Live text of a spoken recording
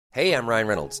Hey, I'm Ryan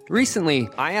Reynolds. Recently,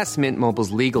 I asked Mint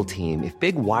Mobile's legal team if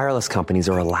big wireless companies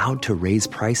are allowed to raise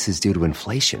prices due to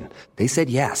inflation. They said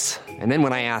yes. And then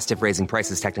when I asked if raising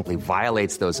prices technically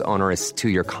violates those onerous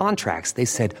two-year contracts, they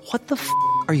said, "What the f***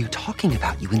 are you talking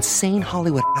about, you insane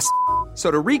Hollywood ass?" So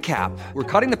to recap, we're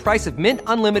cutting the price of Mint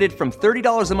Unlimited from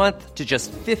 $30 a month to just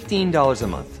 $15 a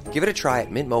month. Give it a try at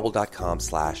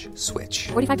mintmobile.com/switch.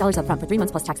 $45 up front for 3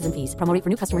 months plus taxes and fees. Promo rate for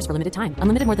new customers for limited time.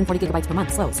 Unlimited more than 40 gigabytes per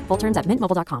month. Slows full terms at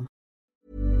mintmobile.com.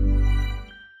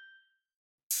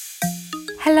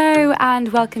 Hello and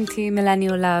welcome to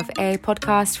Millennial Love, a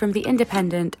podcast from The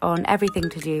Independent on everything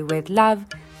to do with love,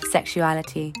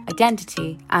 sexuality,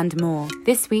 identity, and more.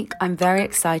 This week, I'm very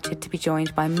excited to be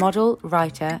joined by model,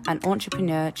 writer, and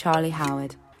entrepreneur Charlie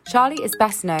Howard. Charlie is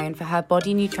best known for her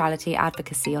body neutrality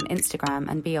advocacy on Instagram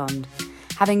and beyond,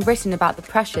 having written about the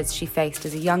pressures she faced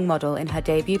as a young model in her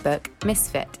debut book,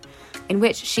 Misfit, in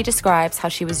which she describes how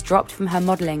she was dropped from her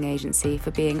modelling agency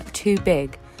for being too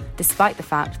big, despite the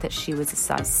fact that she was a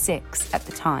size 6 at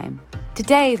the time.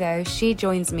 Today, though, she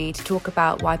joins me to talk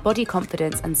about why body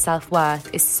confidence and self-worth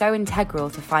is so integral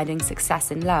to finding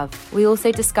success in love. We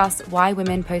also discuss why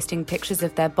women posting pictures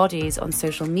of their bodies on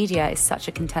social media is such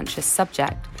a contentious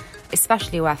subject,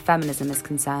 especially where feminism is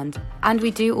concerned. And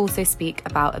we do also speak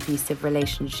about abusive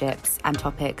relationships and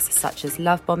topics such as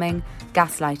love bombing,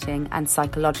 gaslighting, and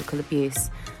psychological abuse.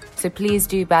 So please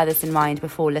do bear this in mind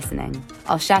before listening.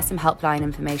 I'll share some helpline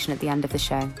information at the end of the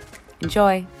show.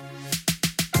 Enjoy!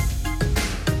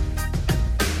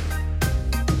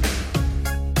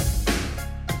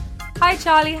 Hi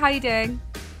Charlie, how are you doing?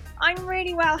 I'm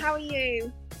really well, how are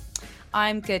you?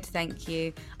 I'm good, thank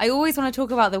you. I always want to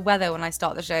talk about the weather when I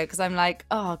start the show because I'm like,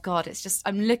 oh God,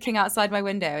 I'm looking outside my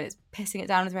window and it's pissing it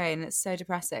down with rain and it's so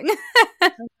depressing.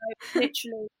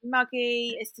 Literally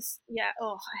muggy, it's just,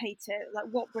 I hate it. Like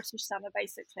what British summer,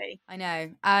 basically. I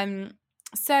know.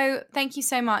 So thank you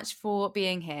so much for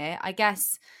being here. I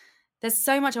guess there's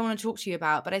so much I want to talk to you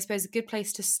about, but I suppose a good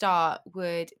place to start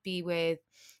would be with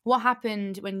what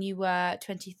happened when you were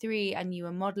 23 and you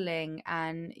were modelling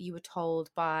and you were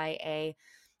told by a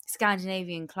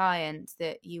Scandinavian client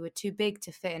that you were too big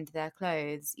to fit into their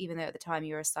clothes, even though at the time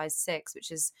you were a size 6,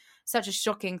 which is such a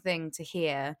shocking thing to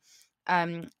hear.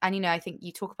 And, I think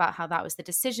you talk about how that was the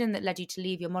decision that led you to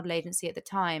leave your model agency at the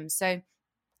time. So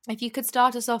if you could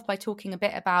start us off by talking a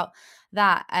bit about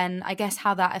that and I guess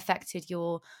how that affected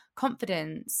your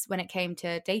confidence when it came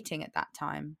to dating at that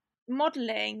time.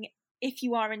 Modelling, if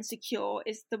you are insecure,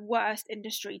 is the worst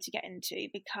industry to get into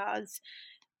because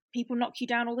people knock you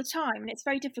down all the time and it's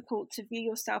very difficult to view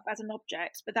yourself as an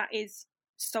object, but that is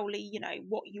solely,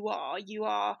 what you are. You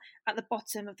are at the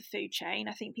bottom of the food chain.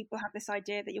 I think people have this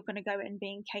idea that you're going to go in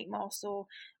being Kate Moss or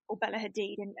Bella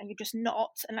Hadid and you're just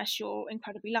not unless you're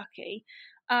incredibly lucky.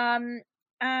 And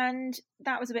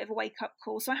that was a bit of a wake-up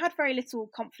call. So I had very little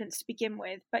confidence to begin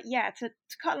with. But yeah, to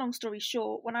cut a long story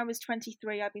short, when I was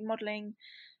 23, I'd been modelling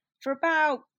for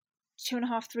about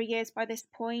 2.5, 3 years by this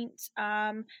point.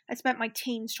 I spent my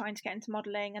teens trying to get into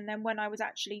modelling, and then when I was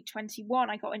actually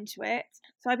 21, I got into it.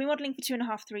 So I've been modelling for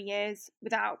 2.5, 3 years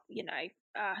without,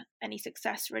 any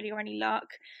success really or any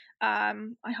luck. I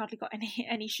hardly got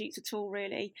any shoots at all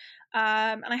really.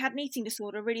 And I had an eating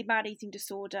disorder, a really bad eating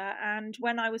disorder. And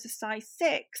when I was a size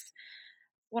 6,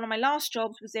 one of my last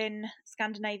jobs was in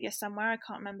Scandinavia somewhere. I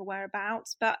can't remember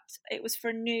whereabouts, but it was for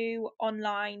a new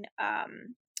online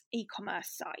e-commerce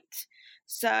site.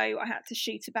 So I had to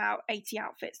shoot about 80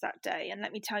 outfits that day. And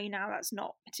let me tell you now, that's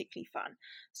not particularly fun.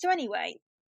 So anyway,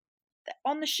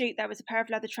 on the shoot, there was a pair of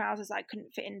leather trousers I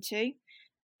couldn't fit into.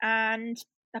 And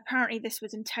apparently this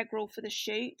was integral for the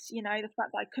shoot. The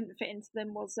fact that I couldn't fit into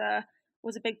them was a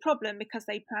big problem because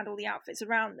they planned all the outfits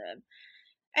around them.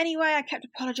 Anyway, I kept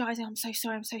apologising. I'm so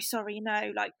sorry,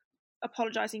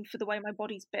 apologising for the way my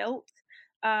body's built.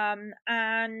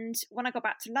 And when I got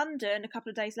back to London, a couple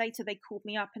of days later, they called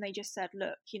me up and they just said,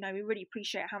 look, we really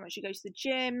appreciate how much you go to the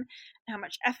gym and how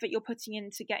much effort you're putting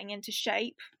into getting into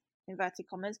shape, inverted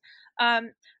commas.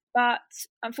 But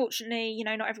unfortunately,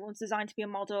 not everyone's designed to be a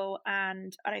model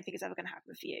and I don't think it's ever going to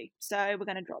happen for you. So we're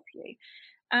going to drop you.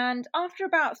 And after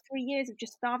about 3 years of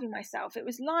just starving myself, it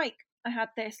was like I had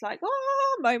this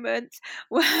moment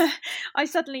where I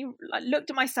suddenly looked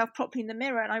at myself properly in the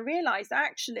mirror and I realised that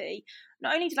actually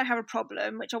not only did I have a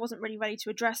problem, which I wasn't really ready to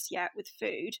address yet with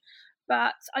food,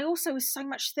 but I also was so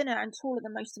much thinner and taller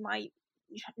than most of my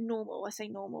normal,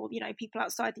 people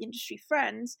outside the industry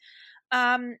friends.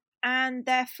 And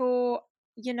therefore,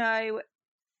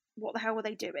 what the hell were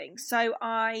they doing? So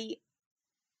I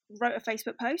wrote a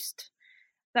Facebook post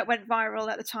that went viral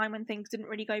at the time when things didn't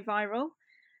really go viral.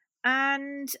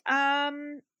 And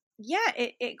yeah,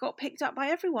 it got picked up by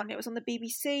everyone. It was on the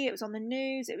BBC, it was on the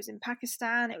news, it was in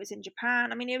Pakistan, it was in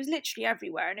Japan. I mean, it was literally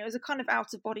everywhere. And it was a kind of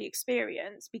out of body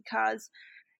experience because,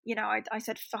 I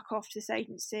said, fuck off to this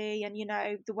agency. And,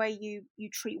 the way you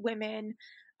treat women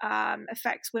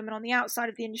affects women on the outside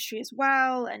of the industry as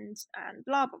well. And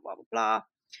blah, blah, blah, blah, blah.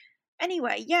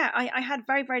 Anyway, yeah, I had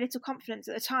very, very little confidence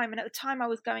at the time. And at the time I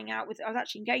was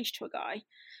actually engaged to a guy.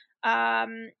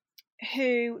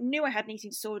 Who knew I had an eating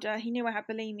disorder. He knew I had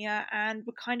bulimia and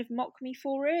would kind of mock me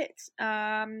for it.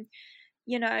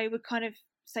 Would kind of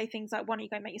say things like, why don't you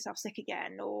go make yourself sick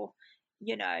again? Or,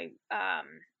 I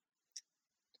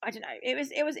don't know. It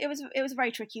was a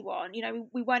very tricky one.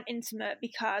 We weren't intimate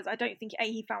because I don't think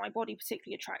he found my body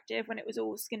particularly attractive when it was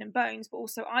all skin and bones, but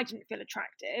also I didn't feel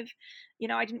attractive.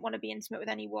 I didn't want to be intimate with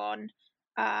anyone.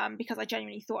 Because I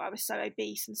genuinely thought I was so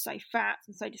obese and so fat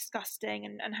and so disgusting,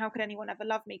 and how could anyone ever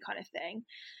love me, kind of thing.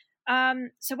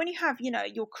 So when you have,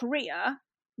 your career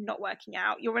not working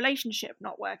out, your relationship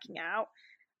not working out,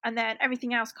 and then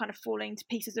everything else kind of falling to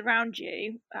pieces around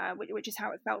you, which is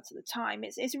how it felt at the time,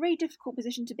 it's a really difficult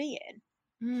position to be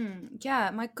in.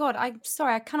 Yeah, my God, I'm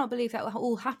sorry, I cannot believe that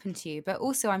all happened to you. But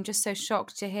also, I'm just so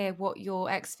shocked to hear what your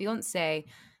ex-fiance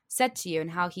said to you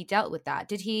and how he dealt with that.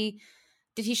 Did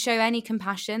he show any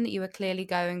compassion that you were clearly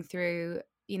going through,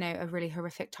 a really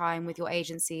horrific time with your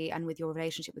agency and with your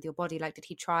relationship with your body? Like, did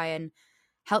he try and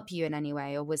help you in any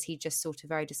way, or was he just sort of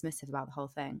very dismissive about the whole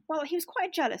thing? Well, he was quite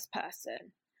a jealous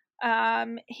person.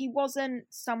 He wasn't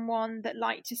someone that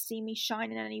liked to see me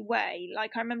shine in any way.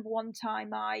 Like, I remember one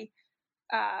time I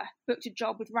booked a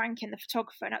job with Rankin, the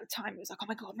photographer, and at the time it was like, oh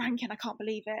my God, Rankin, I can't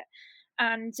believe it.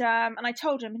 And I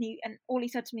told him, and all he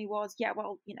said to me was, yeah,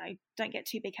 well, don't get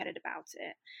too big-headed about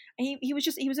it. And he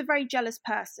was a very jealous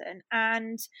person.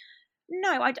 And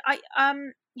no,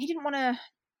 he didn't want to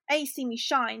see me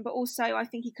shine, but also I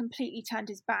think he completely turned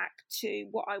his back to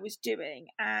what I was doing.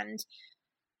 And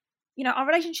our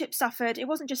relationship suffered. It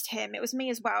wasn't just him, it was me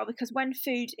as well, because when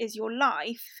food is your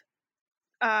life,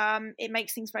 it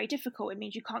makes things very difficult. It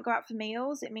means you can't go out for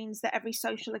meals. It means that every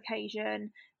social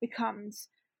occasion becomes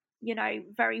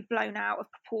very blown out of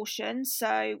proportion.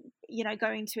 So,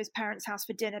 going to his parents' house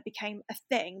for dinner became a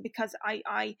thing because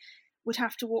I would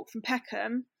have to walk from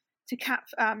Peckham to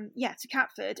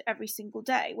Catford every single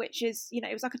day, which is,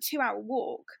 it was like a 2-hour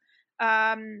walk.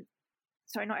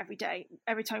 Sorry, not every day.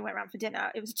 Every time we went around for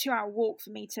dinner, it was a 2-hour walk for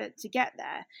me to get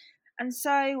there. And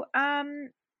so,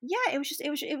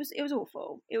 it was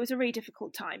awful. It was a really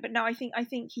difficult time. But no, I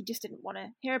think he just didn't want to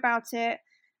hear about it.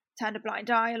 Turned a blind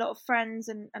eye. A lot of friends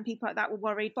and people like that were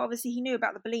worried, but obviously he knew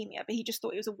about the bulimia, but he just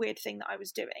thought it was a weird thing that I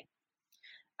was doing.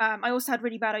 I also had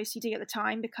really bad OCD at the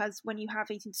time because when you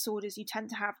have eating disorders, you tend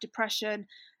to have depression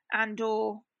and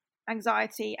or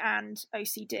anxiety and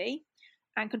OCD,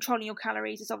 and controlling your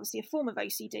calories is obviously a form of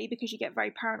OCD because you get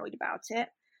very paranoid about it.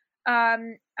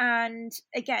 And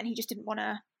again, he didn't want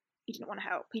to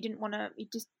help. He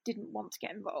just didn't want to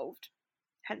get involved.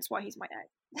 Hence why he's my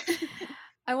ex.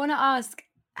 I want to ask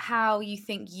how you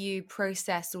think you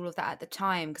processed all of that at the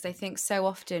time, because I think so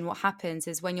often what happens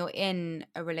is when you're in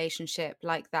a relationship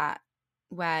like that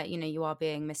where you are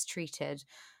being mistreated,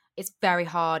 it's very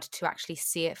hard to actually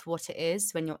see it for what it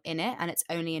is when you're in it, and it's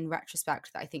only in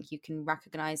retrospect that I think you can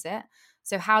recognize it.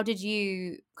 So how did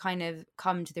you kind of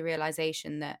come to the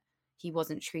realization that he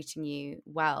wasn't treating you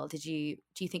well? Do you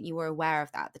think you were aware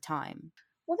of that at the time?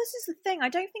 Well, this is the thing. I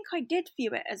don't think I did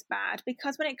view it as bad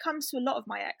because when it comes to a lot of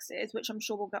my exes, which I'm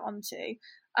sure we'll get onto,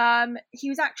 he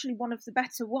was actually one of the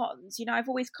better ones. I've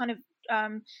always kind of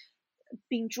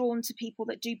been drawn to people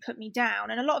that do put me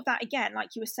down. And a lot of that, again,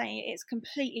 like you were saying, it's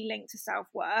completely linked to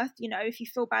self-worth. If you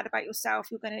feel bad about yourself,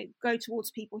 you're going to go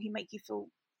towards people who make you feel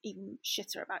even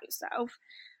shitter about yourself.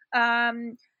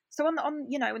 So in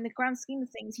the grand scheme of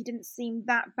things, he didn't seem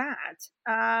that bad.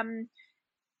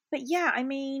 But yeah, I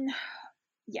mean...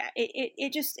 yeah,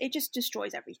 it just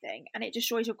destroys everything, and it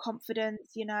destroys your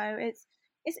confidence.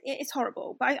 It's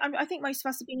horrible. But I think most of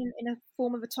us have been in a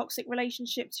form of a toxic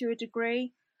relationship to a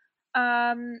degree.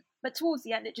 But towards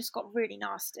the end, it just got really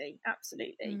nasty.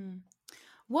 Absolutely.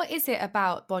 What is it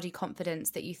about body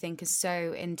confidence that you think is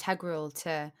so integral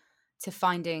to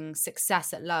finding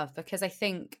success at love? Because I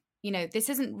think this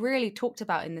isn't really talked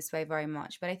about in this way very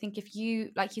much. But I think if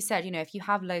you, like you said, if you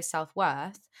have low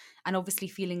self-worth, and obviously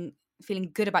feeling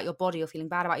good about your body or feeling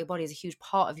bad about your body is a huge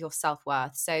part of your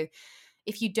self-worth. So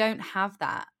if you don't have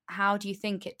that, how do you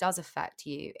think it does affect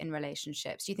you in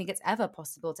relationships? Do you think it's ever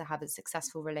possible to have a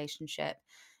successful relationship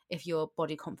if your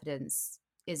body confidence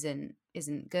isn't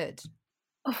good?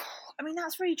 Oh, I mean,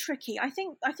 that's really tricky. I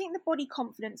think the body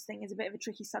confidence thing is a bit of a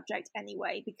tricky subject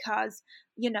anyway, because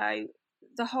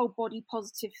the whole body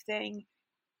positive thing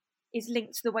is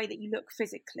linked to the way that you look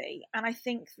physically. And I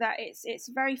think that it's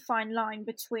a very fine line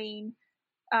between,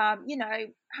 you know,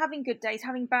 having good days,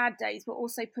 having bad days, but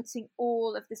also putting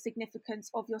all of the significance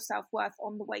of your self-worth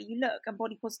on the way you look. And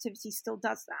body positivity still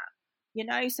does that, you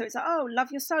know? So it's like, oh, love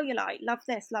your cellulite, love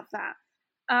this, love that.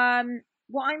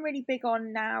 What I'm really big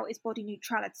on now is body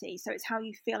neutrality. So it's how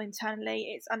you feel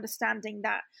internally. It's understanding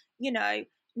that, you know,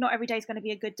 not every day is going to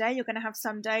be a good day. You're going to have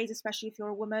some days, especially if you're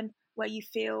a woman, where you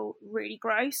feel really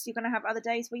gross. You're going to have other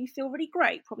days where you feel really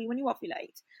great, probably when you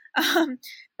ovulate.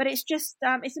 But it's just,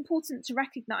 it's important to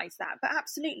recognize that. But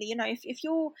absolutely, you know, if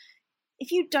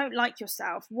you don't like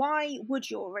yourself, why would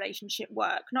your relationship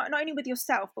work? Not only with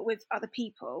yourself, but with other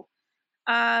people.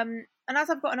 And as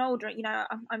I've gotten older, you know,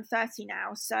 I'm 30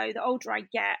 now. So the older I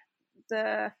get,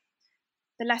 the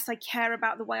less I care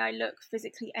about the way I look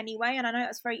physically anyway. And I know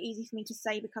that's very easy for me to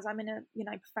say because I'm in a, you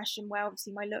know, profession where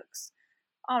obviously my looks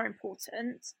are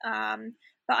important.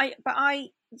 But I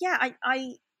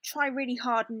try really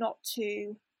hard not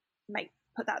to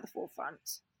put that at the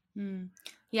forefront.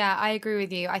 Yeah, I agree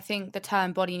with you. I think the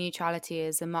term body neutrality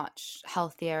is a much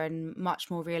healthier and much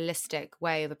more realistic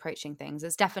way of approaching things.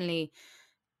 It's definitely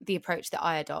the approach that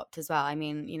I adopt as well. I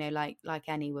mean, you know, like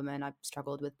any woman, I've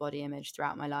struggled with body image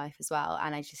throughout my life as well.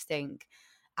 And I just think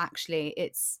actually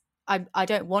I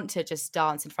don't want to just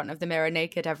dance in front of the mirror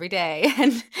naked every day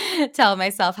and tell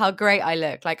myself how great I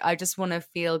look. Like, I just want to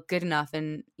feel good enough.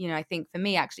 And, you know, I think for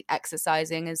me, actually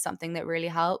exercising is something that really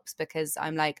helps because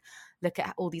I'm like, look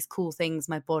at all these cool things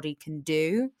my body can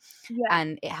do. Yeah.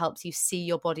 And it helps you see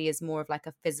your body as more of like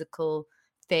a physical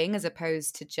thing as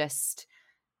opposed to just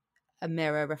a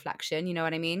mirror reflection. You know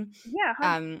what I mean? Yeah,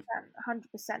 100%.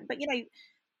 But, you know,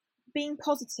 being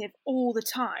positive all the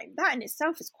time, that in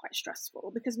itself is quite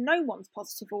stressful because no one's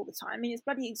positive all the time. I mean, it's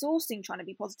bloody exhausting trying to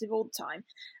be positive all the time.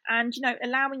 And, you know,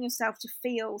 allowing yourself to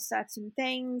feel certain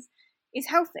things is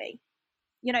healthy.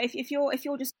 You know, if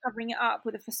you're just covering it up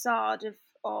with a facade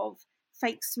of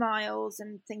fake smiles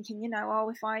and thinking, you know, oh,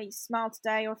 if I smile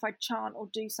today or if I chant or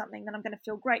do something, then I'm going to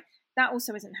feel great. That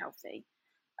also isn't healthy.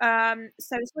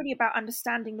 So it's really about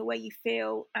understanding the way you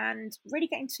feel and really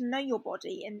getting to know your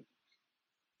body and,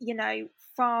 you know,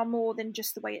 far more than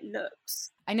just the way it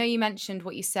looks. I know you mentioned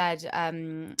what you said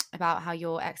about how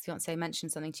your ex-fiance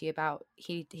mentioned something to you about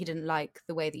he didn't like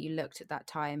the way that you looked at that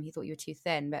time. He thought you were too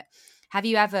thin. But have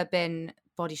you ever been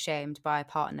body shamed by a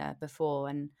partner before?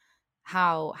 And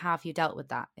how have you dealt with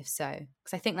that, if so?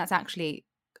 Because I think that's actually,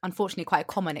 unfortunately, quite a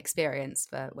common experience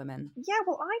for women. Yeah,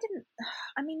 well,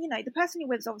 I mean, you know, the person you're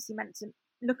with is obviously meant to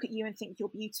look at you and think you're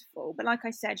beautiful. But like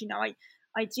I said, you know,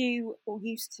 I do, or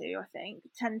used to, I think,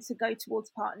 tend to go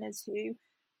towards partners who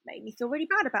made me feel really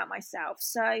bad about myself.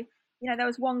 So, you know, there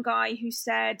was one guy who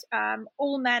said,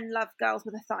 all men love girls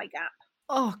with a thigh gap.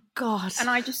 Oh, God. And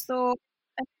I just thought,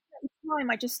 at the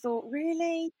time, I just thought,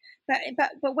 really?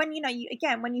 But when, you know,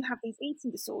 when you have these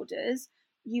eating disorders,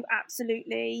 you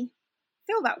absolutely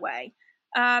feel that way.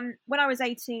 When I was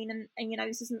 18, and you know,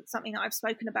 this isn't something that I've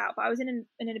spoken about, but I was in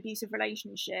an abusive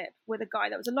relationship with a guy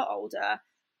that was a lot older,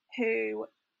 who,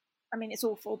 I mean, it's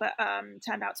awful, but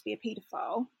turned out to be a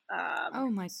paedophile. Oh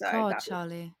my God,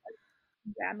 Charlie.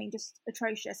 Yeah, I mean, just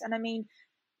atrocious. And I mean,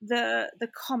 the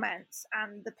comments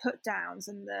and the put downs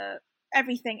and the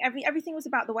everything was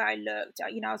about the way I looked.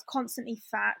 You know, I was constantly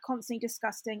fat, constantly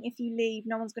disgusting. If you leave,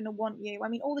 no one's going to want you. I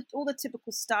mean, all the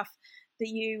typical stuff that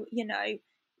you know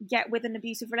get with an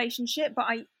abusive relationship. But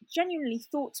I genuinely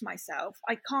thought to myself,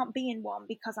 I can't be in one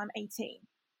because I'm 18.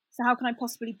 So how can I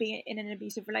possibly be in an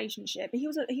abusive relationship? But he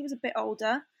was a bit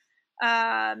older.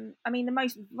 I mean, the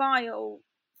most vile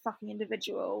fucking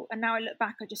individual. And now I look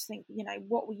back, I just think, you know,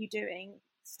 what were you doing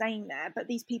staying there? But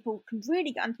these people can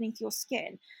really get underneath your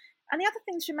skin. And the other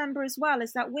thing to remember as well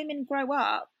is that women grow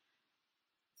up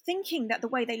thinking that the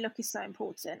way they look is so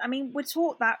important. I mean, we're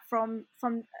taught that from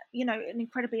you know, an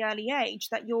incredibly early age,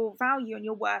 that your value and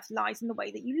your worth lies in the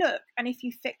way that you look. And if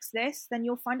you fix this, then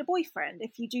you'll find a boyfriend.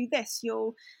 If you do this,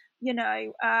 you'll, you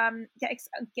know,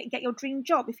 get your dream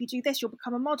job. If you do this, you'll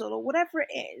become a model or whatever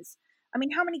it is. I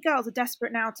mean, how many girls are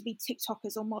desperate now to be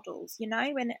TikTokers or models, you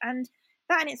know? And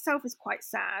that in itself is quite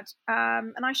sad.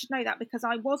 And I should know that because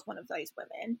I was one of those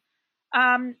women.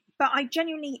 But I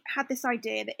genuinely had this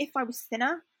idea that if I was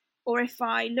thinner, or if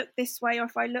I looked this way, or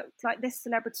if I looked like this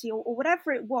celebrity, or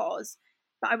whatever it was,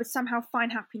 that I would somehow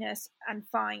find happiness and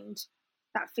find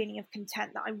that feeling of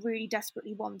content that I really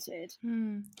desperately wanted.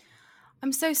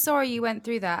 I'm so sorry you went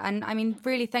through that. And I mean,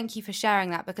 really, thank you for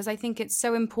sharing that, because I think it's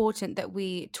so important that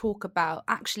we talk about,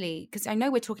 actually, because I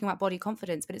know we're talking about body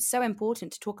confidence, but it's so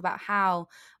important to talk about how,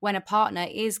 when a partner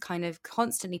is kind of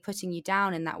constantly putting you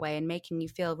down in that way and making you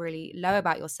feel really low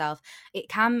about yourself, it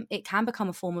can become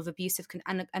a form of abusive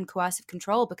and coercive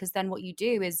control, because then what you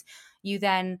do is you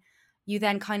then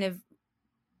kind of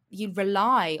you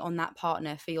rely on that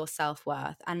partner for your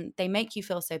self-worth, and they make you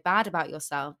feel so bad about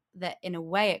yourself that in a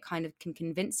way it kind of can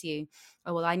convince you,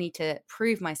 oh well, I need to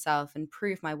prove myself and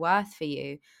prove my worth for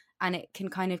you, and it can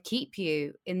kind of keep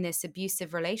you in this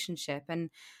abusive relationship. And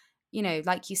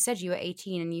like you said, you were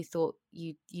 18 and you thought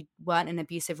you weren't in an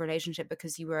abusive relationship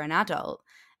because you were an adult,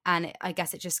 and I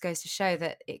guess it just goes to show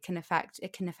that it can affect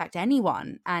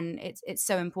anyone, and it's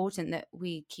so important that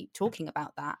we keep talking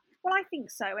about that. Well, I think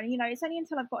so. And, it's only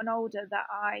until I've gotten older that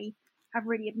I have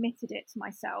really admitted it to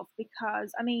myself,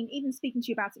 because, I mean, even speaking to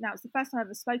you about it now, it's the first time I've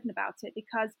ever spoken about it,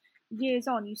 because years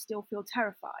on, you still feel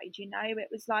terrified. It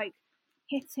was like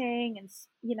hitting and,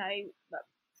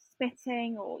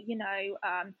 spitting, or,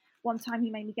 one time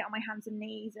he made me get on my hands and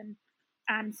knees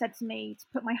and said to me to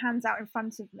put my hands out in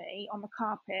front of me on the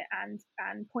carpet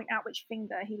and point out which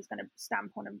finger he was going to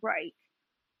stamp on and break.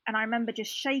 And I remember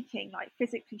just shaking, like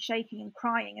physically shaking and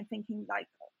crying and thinking, like,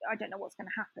 I don't know what's going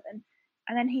to happen.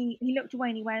 And then he looked away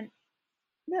and he went,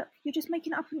 "Look, you're just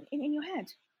making it up in your head.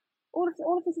 All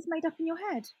of this is made up in your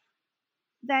head."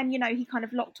 Then, he kind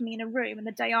of locked me in a room. And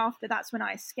the day after, that's when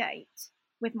I escaped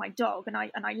with my dog, and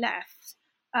I left.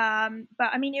 But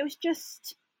I mean, it was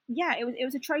just, yeah, it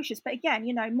was atrocious. But again,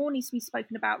 more needs to be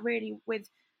spoken about, really, with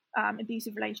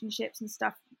abusive relationships and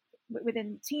stuff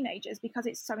within teenagers, because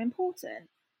it's so important.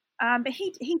 But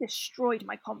he destroyed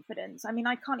my confidence. I mean,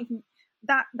 I can't even,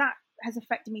 that has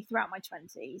affected me throughout my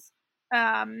 20s.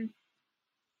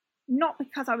 Not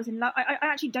because I was in love. I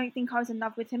actually don't think I was in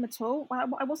love with him at all. Well,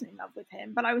 I wasn't in love with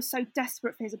him, but I was so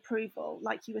desperate for his approval,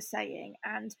 like you were saying,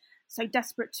 and so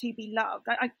desperate to be loved.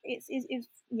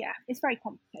 It's very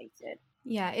complicated.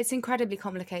 Yeah, it's incredibly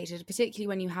complicated, particularly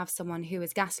when you have someone who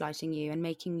is gaslighting you and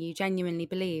making you genuinely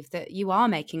believe that you are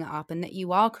making it up and that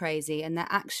you are crazy, and that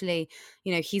actually,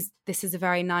 this is a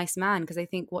very nice man. Because I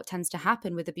think what tends to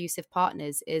happen with abusive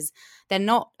partners is they're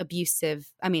not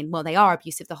abusive. I mean, well, they are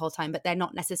abusive the whole time, but they're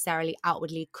not necessarily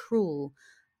outwardly cruel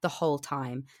the whole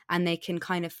time. And they can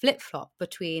kind of flip-flop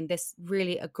between this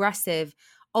really aggressive,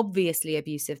 obviously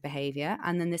abusive behavior,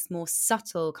 and then this more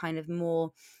subtle, kind of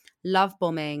more love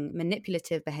bombing,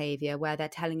 manipulative behavior, where they're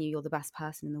telling you you're the best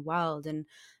person in the world and,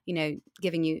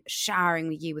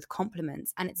 showering you with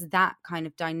compliments. And it's that kind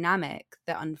of dynamic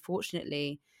that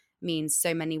unfortunately means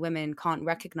so many women can't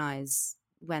recognize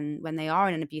when they are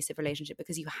in an abusive relationship,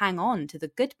 because you hang on to the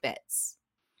good bits.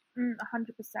 100%.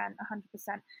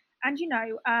 And, he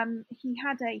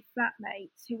had a flatmate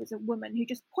who was a woman who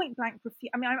just point blank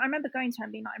refused. I mean, I remember going to her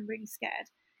and being like, I'm really scared.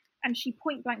 And she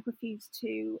point blank refused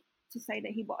to say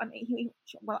that he's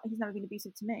never been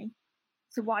abusive to me,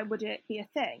 so why would it be a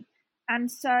thing? And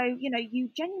so, you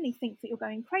genuinely think that you're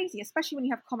going crazy, especially when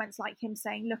you have comments like him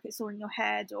saying, look, it's all in your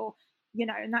head, or,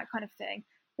 and that kind of thing.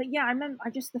 But yeah, I remember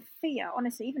the fear,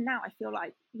 honestly, even now I feel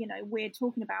like, weird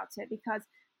talking about it, because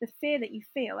the fear that you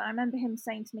feel. And I remember him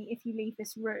saying to me, if you leave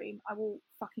this room, I will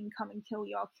fucking come and kill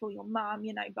you. I'll kill your mum,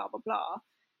 blah, blah, blah.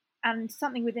 And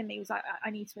something within me was like, I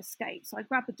need to escape. So I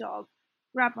grabbed the dog,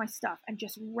 grabbed my stuff, and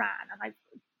just ran. And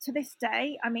to this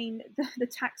day, I mean, the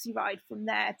taxi ride from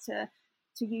there to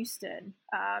Euston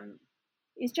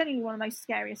is genuinely one of the most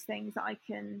scariest things that I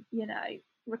can,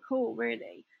 recall,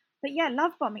 really. But yeah,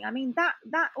 love bombing. I mean,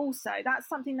 that's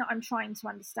something that I'm trying to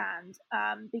understand,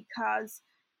 because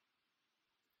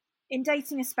in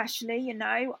dating especially,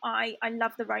 I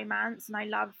love the romance and I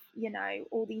love,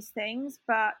 all these things.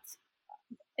 But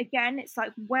again, it's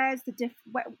like, where's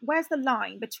the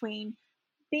line between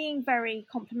being very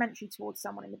complimentary towards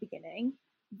someone in the beginning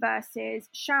versus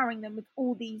showering them with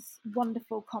all these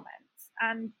wonderful comments?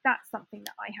 And that's something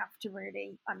that I have to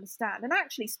really understand. And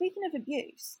actually, speaking of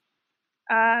abuse,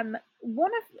 a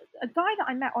guy that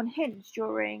I met on Hinge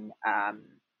during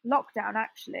lockdown,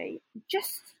 actually,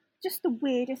 just the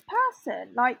weirdest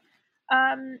person. Like,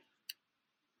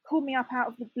 called me up out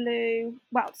of the blue.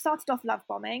 Well, started off love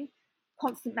bombing,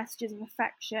 constant messages of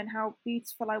affection, how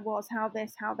beautiful I was, how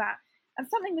this, how that. And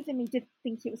something within me did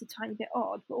think it was a tiny bit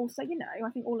odd, but also, I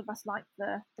think all of us like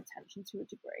the attention to a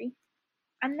degree.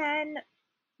 And then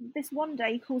this one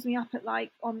day he calls me up at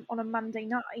on a Monday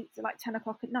night at 10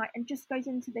 o'clock at night, and just goes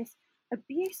into this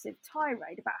abusive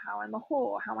tirade about how I'm a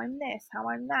whore, how I'm this, how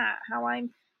I'm that, how I'm,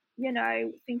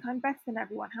 think I'm better than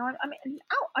everyone. I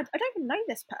don't even know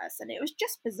this person. It was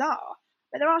just bizarre.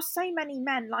 But there are so many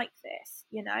men like this,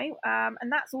 you know,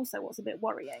 and that's also what's a bit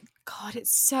worrying. God,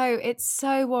 it's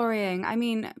so worrying. I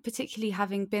mean, particularly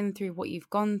having been through what you've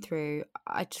gone through,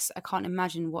 I can't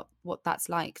imagine what that's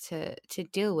like to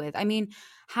deal with. I mean,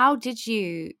 how did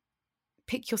you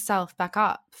pick yourself back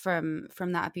up from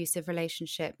that abusive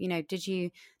relationship? You know, did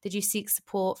you seek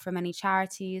support from any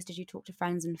charities? Did you talk to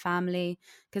friends and family?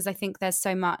 Because I think there's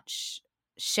so much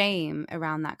shame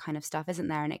around that kind of stuff, isn't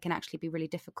there? And it can actually be really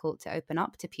difficult to open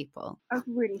up to people. I was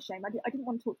really ashamed. I didn't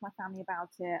want to talk to my family about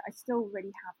it. I still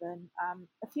really haven't.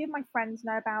 A few of my friends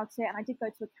know about it, and I did go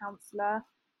to a counsellor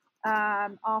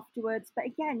afterwards. But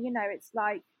again, you know, it's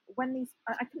like when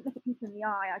I couldn't look at people in the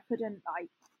eye. I couldn't, like,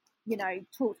 you know,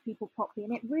 talk to people properly,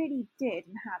 and it really did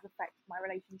and has affected my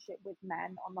relationship with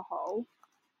men on the whole.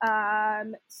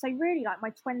 So really, like,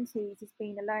 my 20s has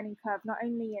been a learning curve, not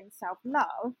only in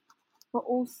self-love, but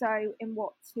also in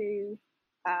what to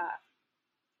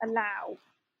allow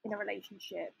in a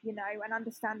relationship, you know, and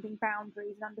understanding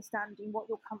boundaries and understanding what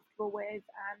you're comfortable with,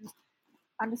 and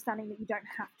understanding that you don't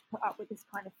have to put up with this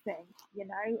kind of thing, you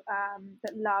know,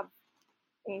 that love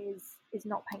is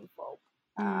not painful.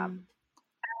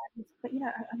 But, you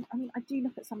know, I mean, I do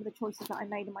look at some of the choices that I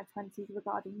made in my 20s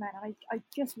regarding men, and I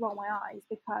just roll my eyes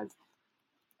because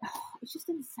it's just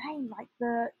insane. Like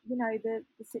the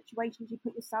situations you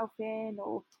put yourself in,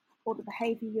 or the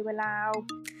behavior you allow.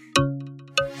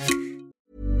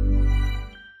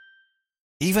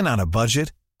 Even on a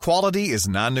budget, quality is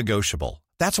non-negotiable.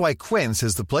 That's why Quince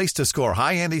is the place to score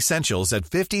high-end essentials at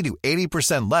 50 to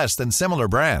 80% less than similar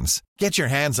brands. Get your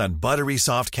hands on buttery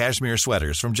soft cashmere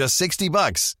sweaters from just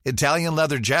 $60, Italian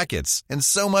leather jackets, and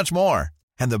so much more.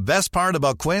 And the best part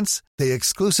about Quince, they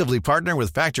exclusively partner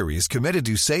with factories committed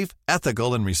to safe,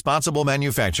 ethical, and responsible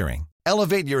manufacturing.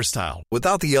 Elevate your style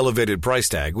without the elevated price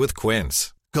tag with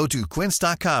Quince. Go to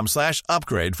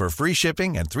quince.com/upgrade for free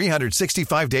shipping and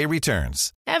 365-day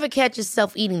returns. Ever catch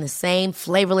yourself eating the same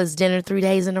flavorless dinner 3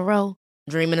 days in a row?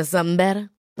 Dreaming of something better?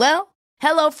 Well,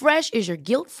 HelloFresh is your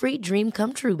guilt-free dream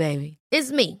come true, baby.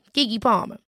 It's me, Keke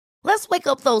Palmer. Let's wake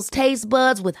up those taste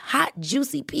buds with hot,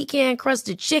 juicy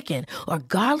pecan-crusted chicken or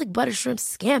garlic butter shrimp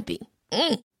scampi.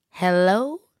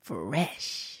 Hello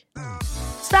Fresh.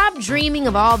 Stop dreaming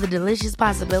of all the delicious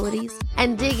possibilities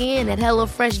and dig in at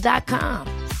HelloFresh.com.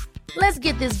 Let's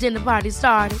get this dinner party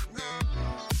started.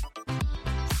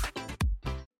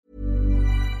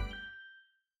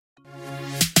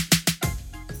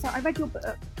 So I read your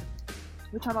book,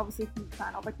 which I'm obviously a huge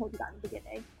fan of. I told you that in the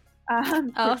beginning.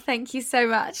 Oh, thank you so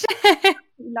much.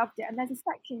 Loved it. And there's a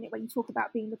section in it where you talk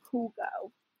about being the cool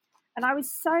girl. And I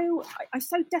so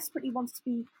desperately wanted to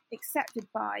be accepted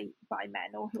by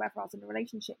men or whoever I was in a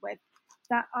relationship with,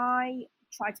 that I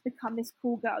tried to become this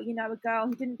cool girl, you know, a girl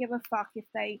who didn't give a fuck if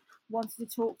they wanted to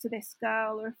talk to this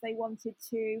girl, or if they wanted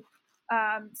to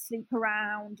sleep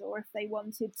around, or if they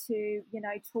wanted to, you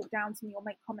know, talk down to me or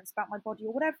make comments about my body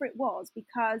or whatever it was,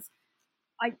 because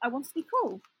I wanted to be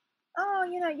cool. Oh,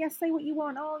 you know, yes, say what you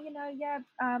want. Oh, you know, yeah,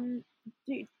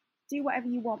 do whatever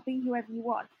you want, be whoever you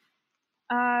want.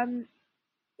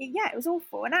 It was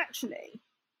awful. And actually,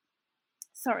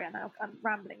 sorry, I know I'm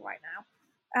rambling right now.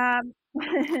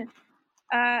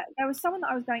 There was someone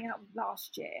that I was going out with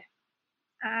last year,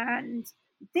 and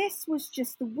this was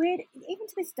just even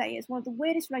to this day, it's one of the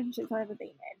weirdest relationships I've ever been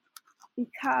in,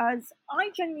 because I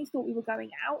genuinely thought we were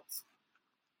going out,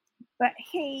 but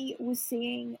he was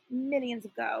seeing millions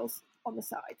of girls on the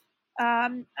side.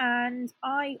 And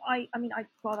I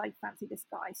fancied this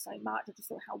guy so much. I just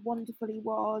thought how wonderful he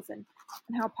was, and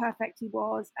how perfect he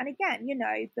was. And again, you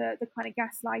know, the kind of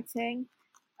gaslighting,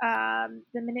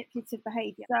 the manipulative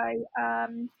behaviour. So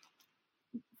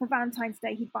for Valentine's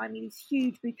Day, he'd buy me these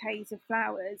huge bouquets of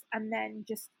flowers and then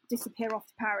just disappear off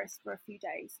to Paris for a few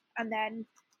days, and then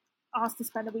ask to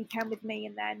spend the weekend with me,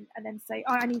 and then say,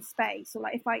 oh, I need space. Or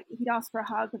like he'd ask for a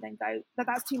hug and then go,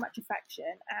 that's too much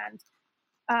affection. And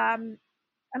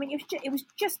I mean, it was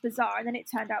just bizarre. And then it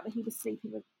turned out that he was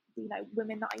sleeping with, you know,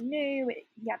 women that I knew.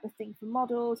 He had the thing for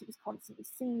models. He was constantly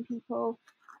seeing people.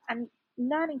 And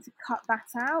learning to cut that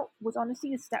out was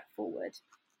honestly a step forward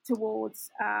towards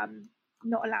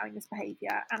not allowing this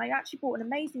behaviour. And I actually bought an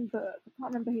amazing book. I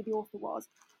can't remember who the author was,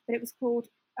 but it was called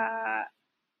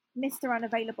Mr.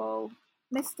 Unavailable.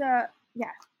 Mr.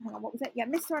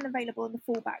 Unavailable and the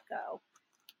Fallback Girl,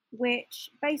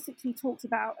 which basically talks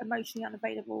about emotionally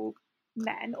unavailable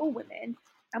men or women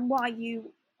and why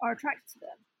you are attracted to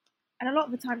them. And a lot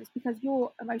of the time it's because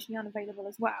you're emotionally unavailable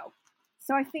as well.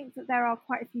 So I think that there are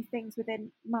quite a few things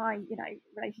within my, you know,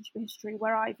 relationship history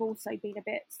where I've also been a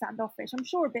bit standoffish. I'm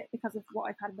sure a bit because of what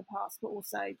I've had in the past, but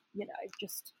also, you know,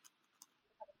 just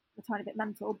a tiny bit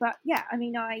mental. But yeah, I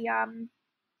mean,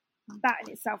 that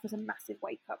in itself was a massive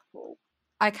wake up call.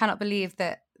 I cannot believe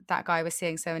that guy was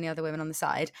seeing so many other women on the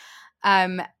side.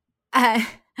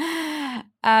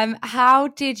 How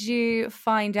did you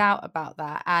find out about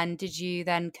that? And did you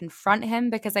then confront him?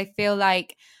 Because I feel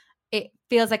like it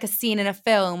feels like a scene in a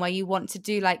film where you want to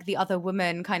do like The Other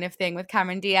Woman kind of thing with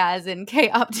Cameron Diaz and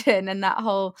Kate Upton and that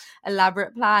whole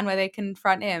elaborate plan where they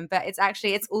confront him. But it's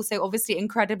also obviously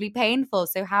incredibly painful.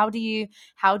 So how do you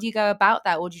go about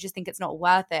that? Or do you just think it's not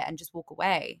worth it and just walk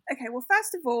away? Okay, well,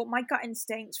 first of all, my gut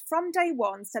instinct from day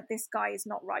one said this guy is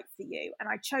not right for you. And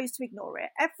I chose to ignore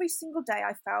it. Every single day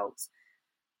I felt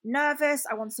nervous.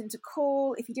 I wanted him to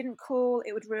call. If he didn't call,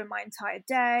 it would ruin my entire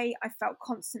day. I felt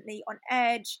constantly on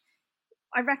edge.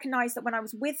 I recognised that when I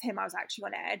was with him, I was actually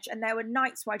on edge. And there were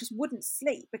nights where I just wouldn't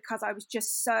sleep because I was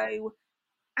just so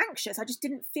anxious. I just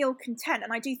didn't feel content.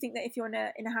 And I do think that if you're in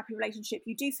a happy relationship,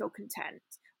 you do feel content.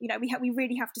 You know, we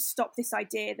really have to stop this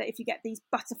idea that if you get these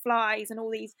butterflies and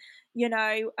all these, you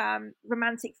know,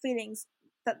 romantic feelings,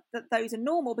 that those are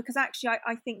normal. Because actually,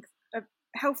 I think a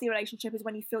healthy relationship is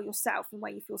when you feel yourself and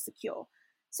where you feel secure.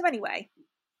 So anyway,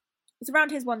 it was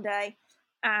around his one day.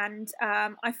 And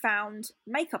I found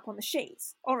makeup on the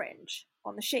sheets, orange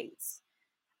on the sheets.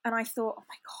 And I thought, oh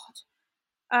my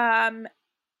God.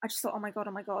 I just thought, oh my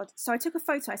God. So I took a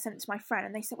photo, I sent it to my friend,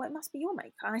 and they said, well, it must be your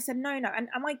makeup. And I said, no. And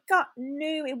my gut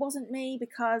knew it wasn't me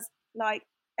because, like,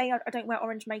 I don't wear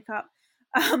orange makeup.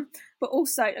 But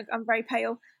also, I'm very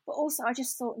pale. But also, I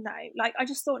just thought,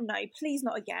 no, please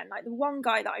not again. Like, the one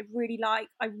guy that I really like,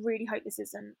 I really hope this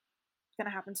isn't going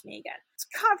to happen to me again. To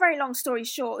cut a very long story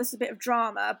short, this is a bit of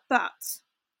drama, but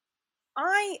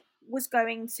I was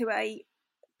going to a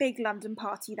big London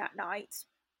party that night,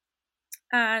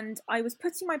 and I was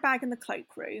putting my bag in the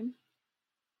cloakroom,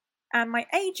 and my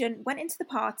agent went into the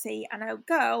party, and a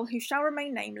girl who shall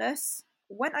remain nameless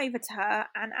went over to her,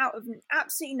 and out of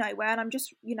absolutely nowhere, and I'm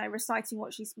just, you know, reciting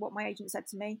what my agent said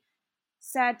to me,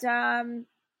 said, hi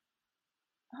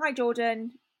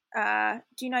Jordan,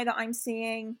 do you know that I'm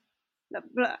seeing blah,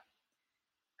 blah.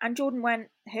 And Jordan went,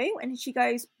 who? And she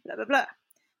goes, blah, blah, blah.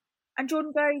 And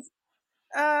Jordan goes,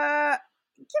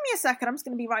 give me a second, I'm just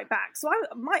going to be right back. So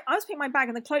I was putting my bag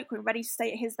in the cloakroom ready to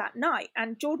stay at his that night.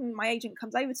 And Jordan, my agent,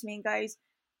 comes over to me and goes,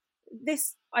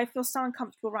 I feel so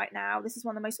uncomfortable right now. This is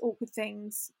one of the most awkward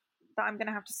things that I'm going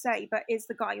to have to say, but is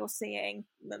the guy you're seeing?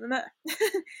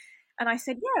 And I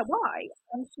said, yeah, why?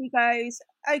 And she goes,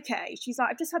 okay. She's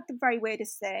like, I've just had the very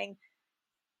weirdest thing.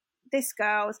 This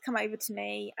girl has come over to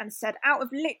me and said, out of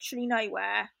literally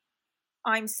nowhere,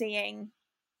 I'm seeing,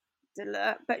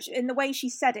 but in the way she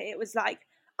said it, it was like,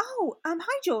 oh,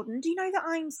 hi Jordan, do you know that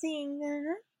I'm seeing,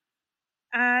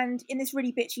 and in this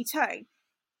really bitchy tone.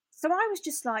 So I was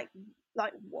just like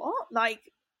what? Like,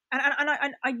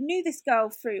 and I knew this girl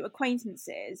through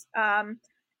acquaintances.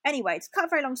 Anyway, to cut a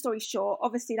very long story short,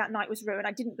 obviously that night was ruined.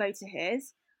 I didn't go to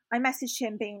his. I messaged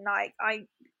him being like,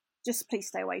 just please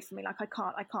stay away from me. Like, I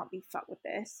can't be fucked with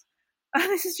this.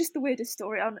 This is just the weirdest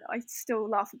story. I still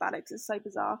laugh about it because it's so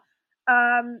bizarre.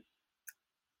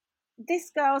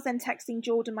 This girl's then texting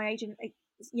Jordan, my agent,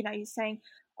 you know, saying,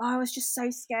 oh, I was just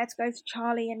so scared to go to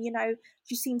Charlie, and, you know,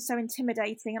 she seems so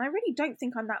intimidating. And I really don't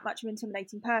think I'm that much of an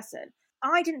intimidating person.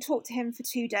 I didn't talk to him for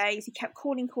 2 days. He kept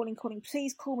calling.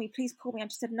 Please call me. I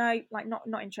just said, no, like,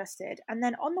 not interested. And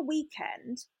then on the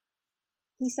weekend,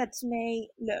 he said to me,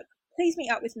 look, please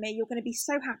meet up with me. You're going to be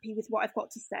so happy with what I've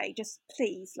got to say. Just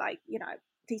please, like, you know,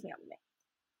 please meet up with me.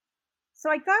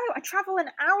 So I travel an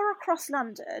hour across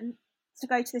London to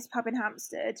go to this pub in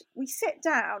Hampstead. We sit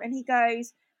down and he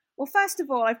goes, well, first of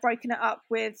all, I've broken it up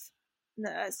with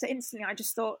Nurse. So instantly I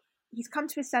just thought, he's come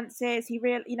to his senses. He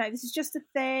really, you know, this is just a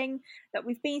thing that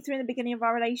we've been through in the beginning of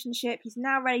our relationship. He's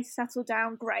now ready to settle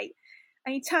down. Great.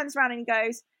 And he turns around and he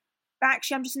goes, but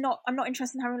actually, I'm not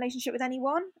interested in having a relationship with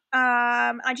anyone.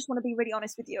 I just want to be really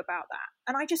honest with you about that.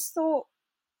 And I just thought,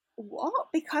 what?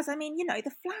 Because, I mean, you know,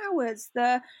 the flowers,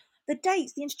 the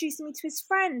dates, the introducing me to his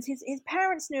friends, his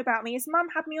parents knew about me, his mum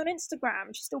had me on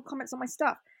Instagram, she still comments on my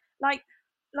stuff. Like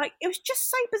it was just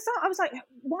so bizarre. I was like,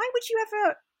 why would you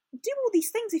ever do all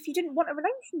these things if you didn't want a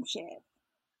relationship?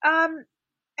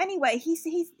 Anyway,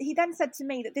 he then said to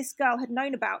me that this girl had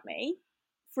known about me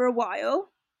for a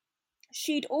while.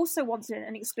 She'd also wanted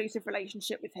an exclusive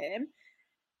relationship with him.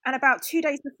 And about 2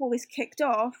 days before this kicked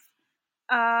off,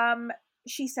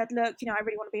 she said, look, you know, I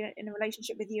really want to be in a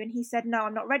relationship with you. And he said, no,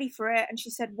 I'm not ready for it. And she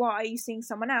said, why? Are you seeing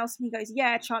someone else? And he goes,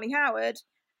 yeah, Charlie Howard.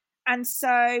 And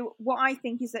so what I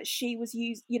think is that she was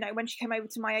used, you know, when she came over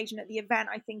to my agent at the event,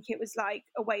 I think it was like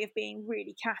a way of being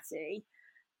really catty.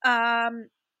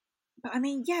 But I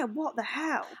mean, yeah, what the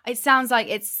hell? It sounds like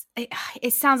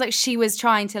it sounds like she was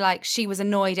trying to, like, she was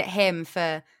annoyed at him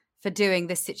for doing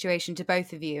this situation to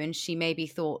both of you, and she maybe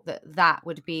thought that that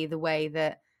would be the way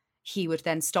that he would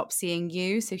then stop seeing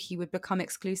you, so he would become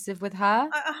exclusive with her.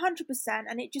 100%.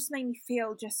 And it just made me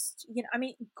feel just, I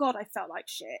mean, God, I felt like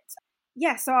shit.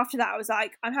 Yeah, so after that, I was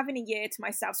like, I'm having a year to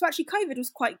myself. So actually, COVID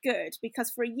was quite good because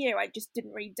for a year, I just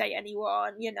didn't really date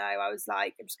anyone. I was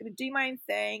like, I'm just going to do my own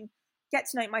thing, get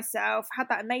to know myself, had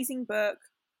that amazing book,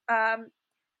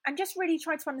 and just really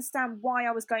tried to understand why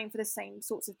I was going for the same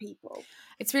sorts of people.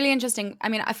 It's really interesting. I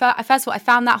mean, first of all, I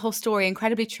found that whole story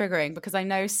incredibly triggering because I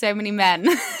know so many men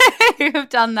who have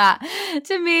done that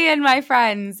to me and my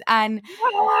friends. And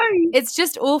it's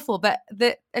just awful. But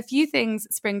a few things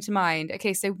spring to mind.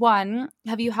 Okay, so one,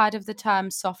 have you heard of the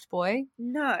term soft boy?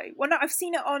 No. Well, no, I've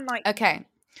seen it on like... Okay.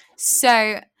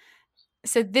 So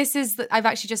this is... I've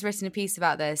actually just written a piece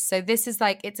about this. So this is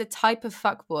like, it's a type of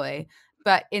fuckboy,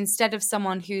 but instead of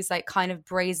someone who's like kind of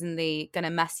brazenly going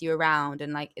to mess you around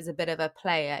and like is a bit of a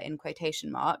player in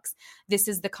quotation marks, this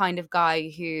is the kind of guy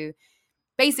who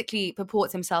basically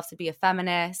purports himself to be a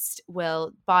feminist,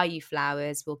 will buy you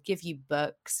flowers, will give you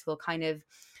books, will kind of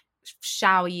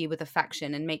shower you with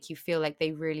affection and make you feel like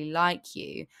they really like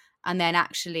you, and then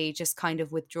actually just kind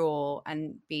of withdraw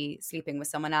and be sleeping with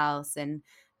someone else and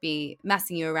be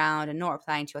messing you around and not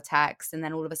replying to your text. And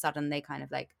then all of a sudden they kind of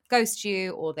like ghost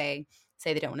you, or they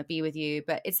say they don't want to be with you.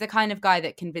 But it's the kind of guy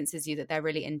that convinces you that they're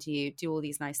really into you, do all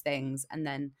these nice things, and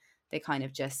then they kind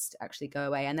of just actually go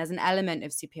away. And there's an element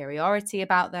of superiority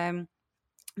about them.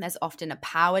 There's often a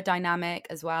power dynamic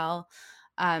as well,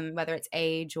 whether it's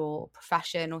age or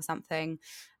profession or something.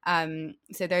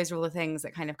 So those are all the things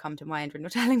that kind of come to mind when you're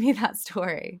telling me that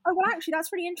story. Oh, well, actually,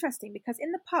 that's really interesting because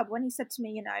in the pub, when he said to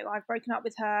me, I've broken up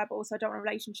with her, but also I don't want a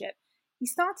relationship, he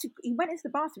went into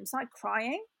the bathroom, started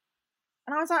crying.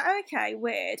 And I was like, okay,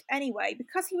 weird. Anyway,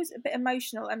 because he was a bit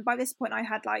emotional, and by this point I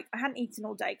hadn't eaten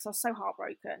all day because I was so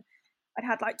heartbroken. I'd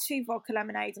had like 2 vodka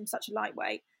lemonades. I'm such a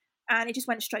lightweight. And it just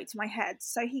went straight to my head.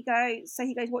 So he goes,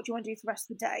 what do you want to do for the rest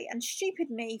of the day? And stupid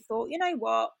me thought, you know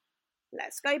what?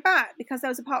 Let's go back, because there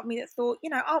was a part of me that thought,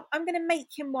 I'm going to make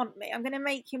him want me. I'm going to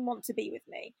make him want to be with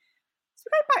me. So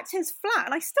we go back to his flat,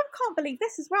 and I still can't believe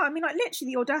this as well. I mean, like,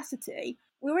 literally the audacity.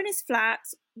 We were in his flat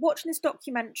watching this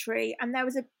documentary, and there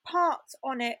was a part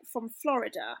on it from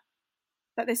Florida,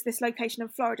 that this location in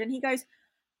Florida, and he goes,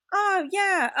 oh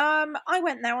yeah, I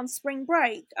went there on spring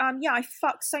break. Yeah, I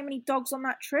fucked so many dogs on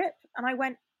that trip. And I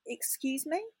went, excuse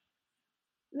me?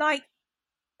 Like,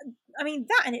 I mean,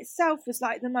 that in itself was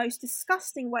like the most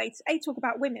disgusting way to talk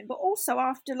about women, but also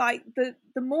after like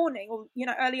the morning or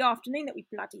early afternoon that we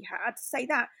bloody had, to say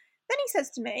that. Then he says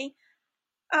to me,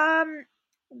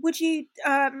 would you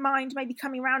mind maybe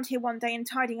coming around here one day and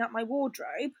tidying up my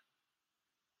wardrobe?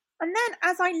 And then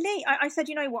as I leave, I said,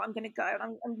 you know what, I'm going to go.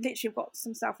 And I'm literally got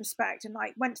some self-respect, and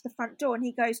like went to the front door, and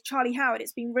he goes, Charlie Howard,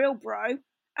 it's been real, bro,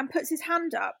 and puts his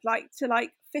hand up like to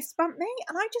like fist bump me.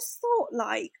 And I just thought,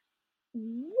 like,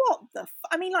 what the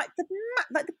I mean, like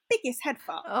the biggest head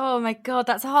fuck. Oh my God,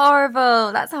 that's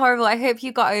horrible. That's horrible. I hope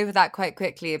you got over that quite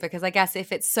quickly, because I guess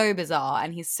if it's so bizarre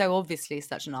and he's so obviously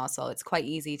such an arsehole, it's quite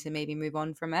easy to maybe move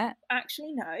on from it.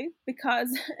 Actually, no, because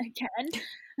again,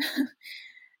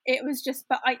 it was just,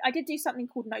 but I did do something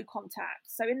called no contact.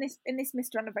 So in this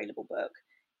Mr. Unavailable book,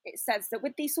 it says that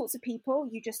with these sorts of people,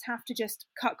 you just have to just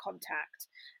cut contact.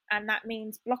 And that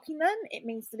means blocking them. It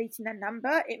means deleting their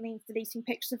number. It means deleting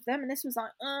pictures of them. And this was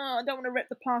like, oh, I don't want to rip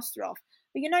the plaster off.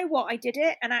 But you know what? I did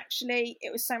it. And actually,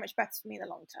 it was so much better for me in the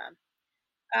long term.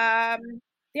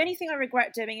 The only thing I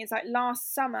regret doing is like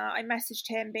last summer, I messaged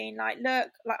him being like, look,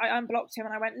 like I unblocked him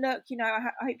and I went, look, I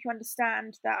hope you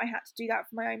understand that I had to do that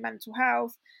for my own mental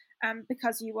health,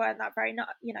 because you weren't that very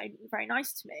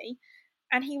nice to me.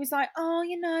 And he was like, oh,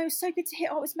 so good to hear.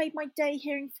 Oh, it's made my day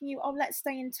hearing from you. Oh, let's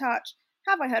stay in touch.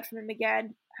 Have I heard from him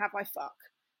again? Have I fuck?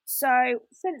 So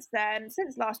since then,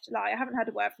 since last July, I haven't heard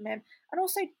a word from him. And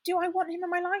also, do I want him in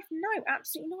my life? No,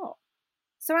 absolutely not.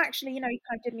 So actually, he kind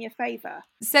of did me a favour.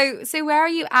 So where are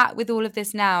you at with all of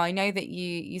this now? I know that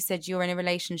you said you're in a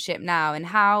relationship now, and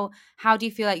how do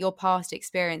you feel like your past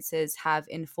experiences have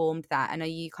informed that? And are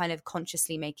you kind of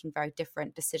consciously making very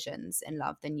different decisions in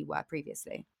love than you were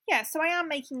previously? Yeah, so I am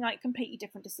making like completely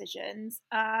different decisions.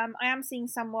 I am seeing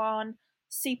someone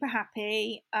super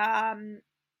happy,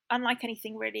 unlike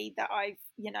anything really that I've,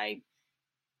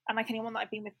 unlike anyone that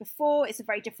I've been with before. It's a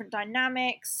very different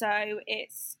dynamic. So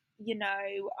it's,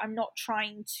 I'm not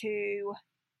trying to,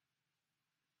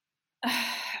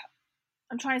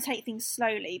 I'm trying to take things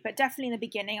slowly, but definitely in the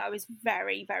beginning I was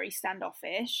very, very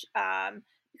standoffish,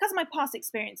 because because of my past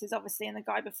experiences, obviously, and the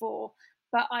guy before.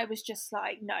 But I was just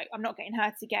like, no, I'm not getting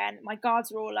hurt again. My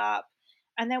guards are all up.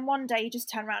 And then one day he just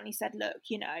turned around and he said, look,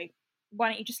 why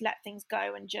don't you just let things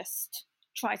go and just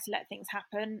try to let things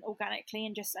happen organically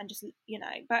and just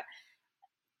but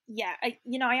yeah,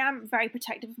 I am very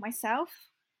protective of myself,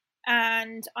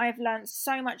 and I've learned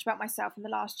so much about myself in the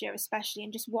last year, especially,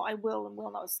 and just what I will and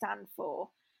will not stand for.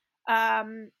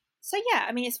 So yeah,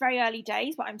 I mean, it's very early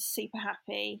days, but I'm super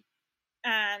happy,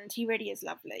 and he really is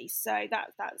lovely. So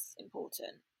that's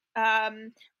important.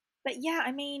 But yeah,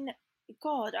 I mean,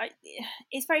 God,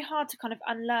 it's very hard to kind of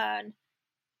unlearn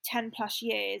 10 plus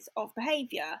years of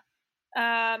behaviour.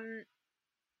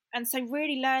 And so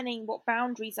really learning what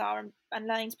boundaries are and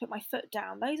learning to put my foot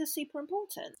down, those are super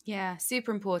important. Yeah,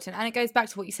 super important. And it goes back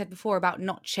to what you said before about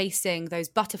not chasing those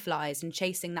butterflies and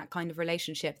chasing that kind of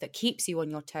relationship that keeps you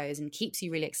on your toes and keeps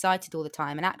you really excited all the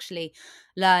time, and actually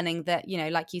learning that,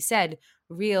 like you said,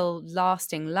 real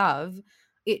lasting love,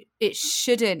 it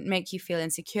shouldn't make you feel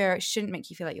insecure. It shouldn't make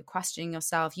you feel like you're questioning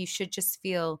yourself. You should just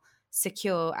feel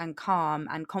secure and calm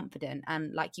and confident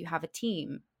and like you have a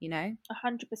team, 100%.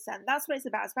 That's what it's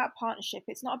about. It's about partnership.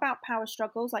 It's not about power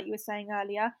struggles like you were saying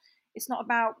earlier. It's not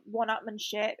about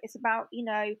one-upmanship. It's about,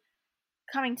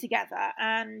 coming together,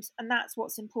 and that's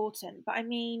what's important. But I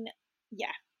mean,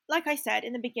 yeah, like I said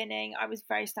in the beginning, I was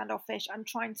very standoffish. I'm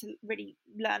trying to really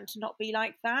learn to not be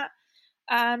like that.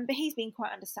 But he's been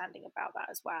quite understanding about that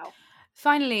as well.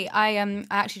 Finally, I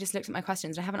actually just looked at my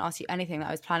questions. I haven't asked you anything that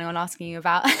I was planning on asking you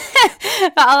about,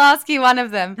 but I'll ask you one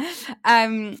of them.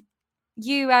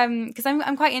 Because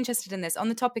I'm quite interested in this, on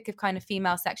the topic of kind of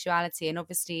female sexuality, and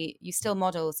obviously you still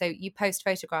model, so you post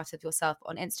photographs of yourself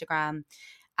on Instagram,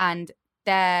 and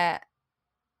there's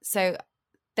a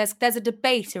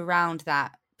debate around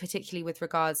that, particularly with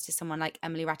regards to someone like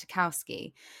Emily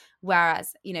Ratajkowski.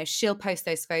 Whereas, she'll post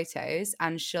those photos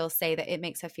and she'll say that it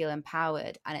makes her feel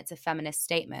empowered and it's a feminist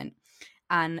statement.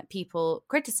 And people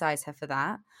criticize her for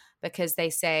that because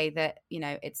they say that,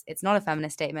 it's not a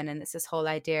feminist statement, and it's this whole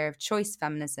idea of choice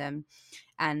feminism.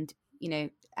 And,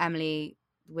 Emily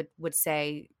would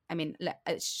say, I mean,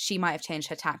 she might have changed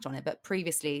her tact on it, but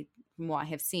previously, from what I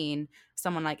have seen,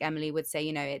 someone like Emily would say,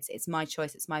 it's my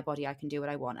choice, it's my body, I can do what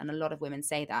I want. And a lot of women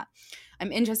say that.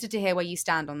 I'm interested to hear where you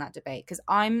stand on that debate, because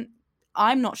I'm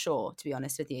not sure, to be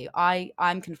honest with you.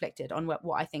 I'm conflicted on what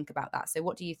I think about that. So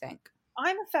what do you think?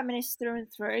 I'm a feminist through and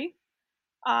through.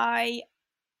 I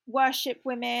worship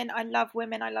women. I love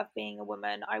women. I love being a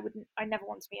woman. I never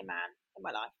want to be a man in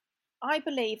my life. I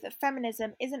believe that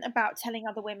feminism isn't about telling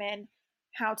other women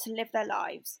how to live their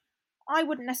lives. I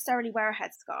wouldn't necessarily wear a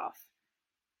headscarf.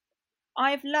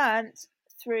 I've learned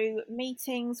through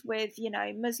meetings with,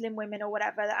 Muslim women or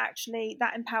whatever, that actually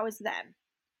that empowers them.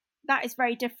 That is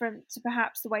very different to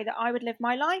perhaps the way that I would live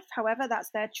my life. However,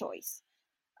 that's their choice.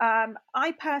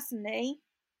 I personally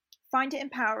find it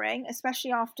empowering,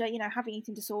 especially after, having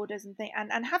eating disorders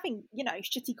and having,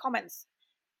 shitty comments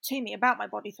to me about my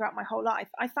body throughout my whole life.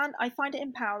 I find it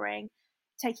empowering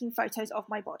taking photos of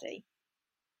my body.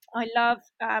 I love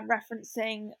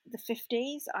referencing the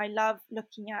 50s. I love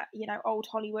looking at, old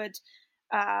Hollywood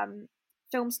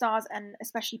film stars, and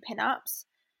especially pin-ups.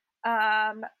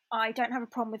 I don't have a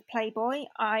problem with Playboy.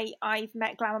 I've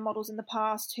met glamour models in the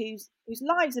past whose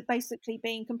lives have basically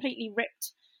been completely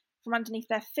ripped from underneath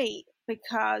their feet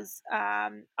because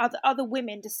other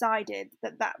women decided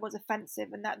that was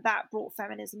offensive and that brought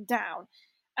feminism down.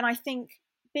 And I think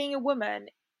being a woman,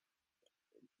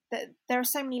 that there are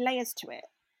so many layers to it.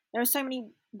 There are so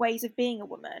many ways of being a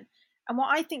woman. And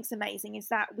what I think is amazing is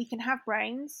that we can have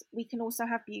brains, we can also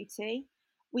have beauty,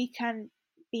 we can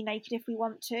be naked if we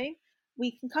want to,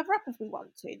 we can cover up if we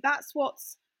want to. That's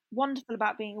what's wonderful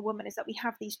about being a woman, is that we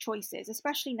have these choices,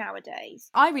 especially nowadays.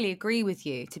 I really agree with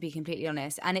you, to be completely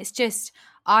honest. And it's just,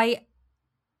 I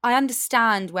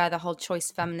understand where the whole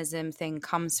choice feminism thing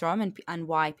comes from and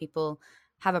why people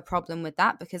have a problem with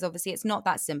that, because obviously it's not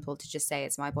that simple to just say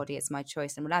it's my body, it's my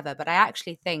choice and whatever. But I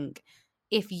actually think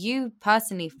if you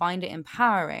personally find it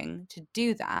empowering to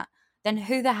do that, then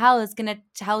who the hell is going to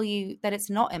tell you that it's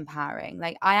not empowering?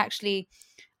 Like, I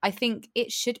think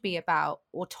it should be about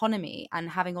autonomy and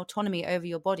having autonomy over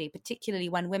your body, particularly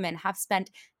when women have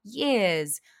spent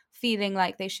years feeling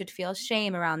like they should feel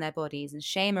shame around their bodies and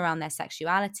shame around their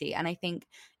sexuality. And I think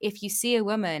if you see a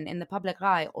woman in the public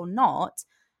eye or not,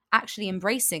 actually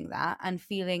embracing that and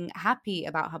feeling happy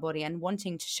about her body and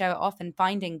wanting to show it off and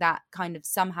finding that kind of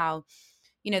somehow,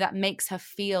 that makes her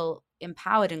feel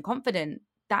empowered and confident,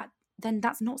 then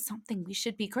that's not something we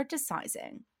should be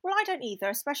criticizing. Well, I don't either,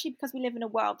 especially because we live in a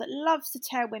world that loves to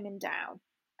tear women down,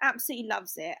 absolutely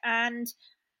loves it. And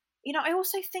you know, I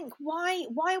also think, why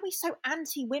are we so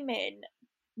anti-women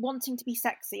wanting to be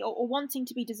sexy or wanting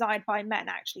to be desired by men,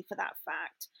 actually, for that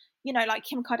fact? You know, like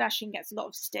Kim Kardashian gets a lot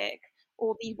of stick,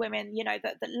 or these women, you know,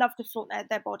 that love to flaunt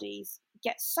their bodies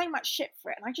get so much shit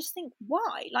for it. And I just think,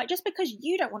 why? Like, just because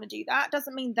you don't want to do that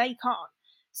doesn't mean they can't.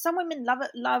 Some women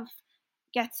love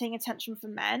getting attention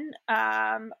from men,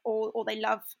 or they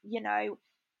love, you know,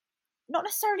 not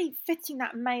necessarily fitting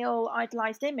that male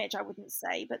idolized image, I wouldn't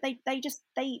say, but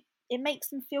it makes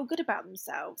them feel good about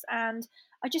themselves. And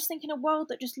I just think, in a world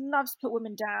that just loves to put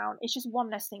women down, it's just one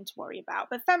less thing to worry about.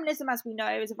 But feminism, as we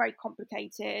know, is a very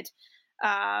complicated,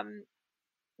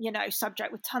 you know,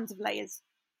 subject with tons of layers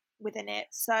within it.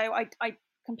 So I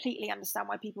completely understand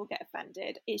why people get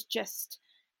offended. It just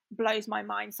blows my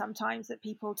mind sometimes that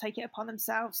people take it upon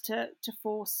themselves to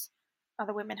force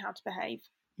other women how to behave.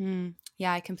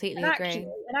 Yeah, I completely agree.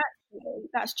 And actually,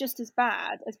 that's just as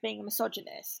bad as being a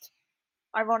misogynist,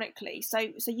 ironically. So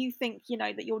you think, you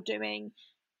know, that you're doing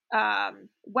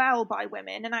well by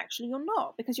women, and actually you're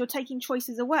not, because you're taking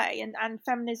choices away, and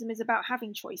feminism is about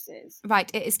having choices. Right,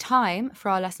 it is time for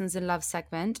our Lessons in Love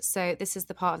segment. So this is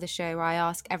the part of the show where I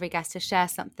ask every guest to share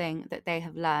something that they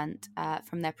have learned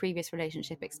from their previous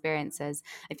relationship experiences.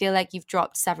 I feel like you've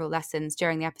dropped several lessons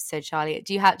during the episode, Charlie.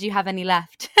 Do you have any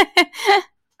left?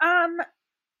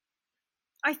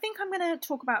 I think I'm going to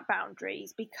talk about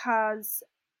boundaries, because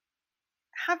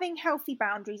having healthy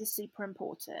boundaries is super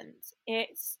important.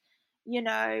 It's, you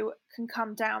know, can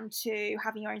come down to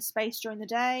having your own space during the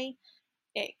day.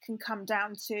 It can come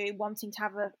down to wanting to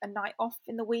have a night off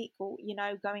in the week, or, you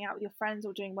know, going out with your friends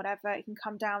or doing whatever. It can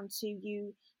come down to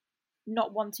you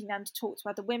not wanting them to talk to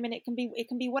other women. It can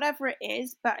be whatever it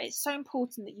is, but it's so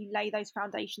important that you lay those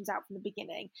foundations out from the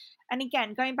beginning. And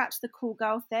again, going back to the cool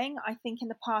girl thing, I think in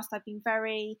the past I've been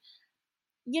very,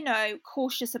 you know,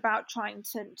 cautious about trying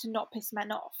to not piss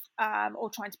men off, or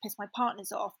trying to piss my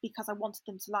partners off because I wanted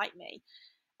them to like me.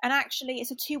 And actually,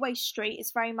 it's a two-way street.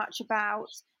 It's very much about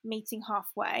meeting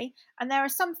halfway. And there are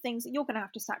some things that you're going to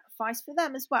have to sacrifice for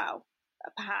them as well,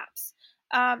 perhaps.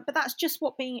 But that's just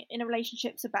what being in a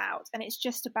relationship's about. And it's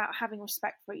just about having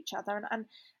respect for each other. And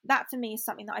that, for me, is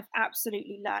something that I've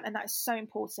absolutely learned. And that is so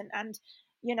important. And,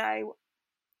 you know,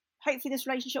 hopefully this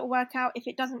relationship will work out. If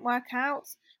it doesn't work out,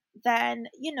 then,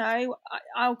 you know,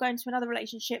 I'll go into another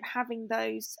relationship having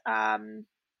those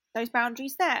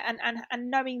boundaries there,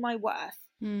 and knowing my worth.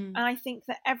 And I think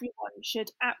that everyone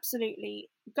should absolutely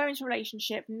go into a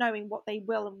relationship knowing what they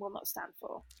will and will not stand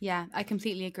for. Yeah, I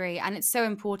completely agree. And it's so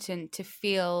important to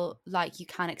feel like you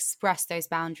can express those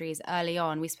boundaries early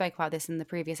on. We spoke about this in the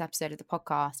previous episode of the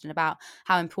podcast, and about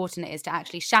how important it is to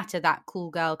actually shatter that cool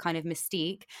girl kind of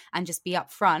mystique and just be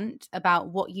upfront about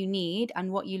what you need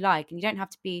and what you like. And you don't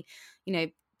have to be, you know,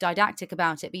 didactic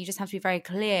about it, but you just have to be very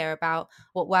clear about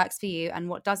what works for you and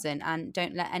what doesn't. And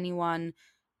don't let anyone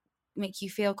make you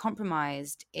feel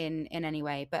compromised in any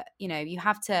way. But, you know, you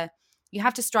have to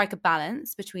strike a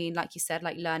balance between, like you said,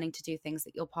 like learning to do things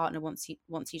that your partner wants you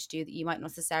to do that you might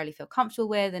not necessarily feel comfortable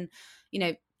with. And, you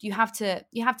know, you have to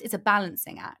it's a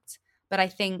balancing act. But I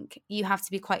think you have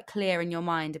to be quite clear in your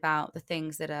mind about the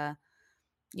things that are,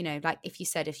 you know, like if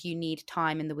you need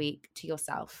time in the week to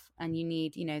yourself, and you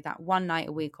need, you know, that one night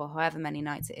a week or however many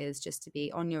nights it is just to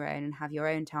be on your own and have your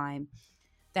own time,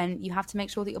 then you have to make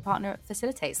sure that your partner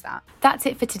facilitates that. That's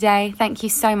it for today. Thank you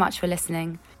so much for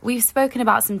listening. We've spoken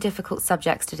about some difficult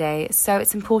subjects today, so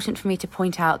it's important for me to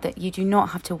point out that you do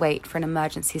not have to wait for an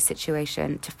emergency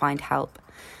situation to find help.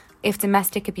 If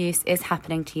domestic abuse is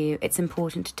happening to you, it's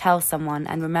important to tell someone,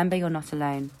 and remember, you're not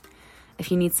alone.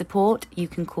 If you need support, you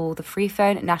can call the Free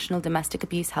Phone National Domestic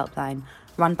Abuse Helpline,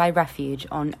 run by Refuge,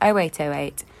 on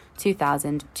 0808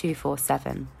 2000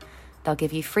 247. They'll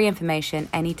give you free information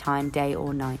anytime, day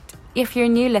or night. If you're a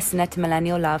new listener to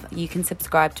Millennial Love, you can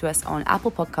subscribe to us on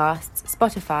Apple Podcasts,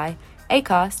 Spotify,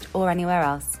 Acast, or anywhere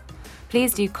else.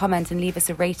 Please do comment and leave us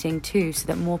a rating too, so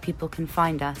that more people can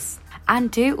find us.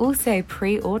 And do also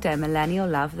pre-order Millennial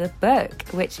Love the book,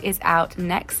 which is out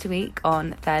next week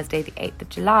on Thursday the 8th of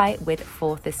July with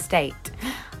Fourth Estate.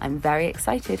 I'm very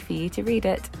excited for you to read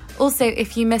it. Also,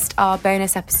 if you missed our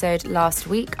bonus episode last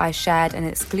week, I shared an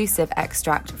exclusive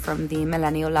extract from the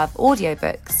Millennial Love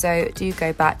audiobook, so do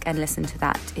go back and listen to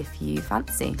that if you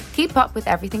fancy. Keep up with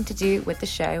everything to do with the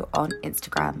show on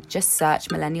Instagram. Just search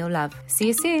Millennial Love. See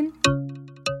you soon.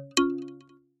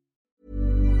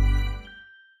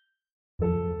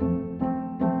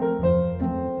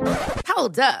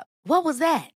 Hold up. What was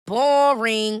that?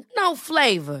 Boring. No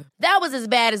flavor. That was as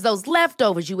bad as those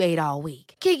leftovers you ate all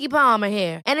week. Keke Palmer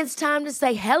here, and it's time to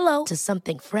say hello to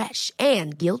something fresh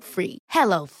and guilt-free.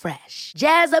 HelloFresh.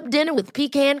 Jazz up dinner with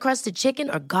pecan-crusted chicken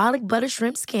or garlic butter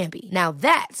shrimp scampi. Now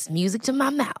that's music to my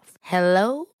mouth.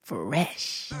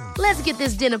 HelloFresh. Let's get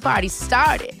this dinner party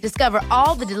started. Discover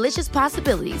all the delicious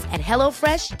possibilities at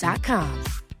HelloFresh.com.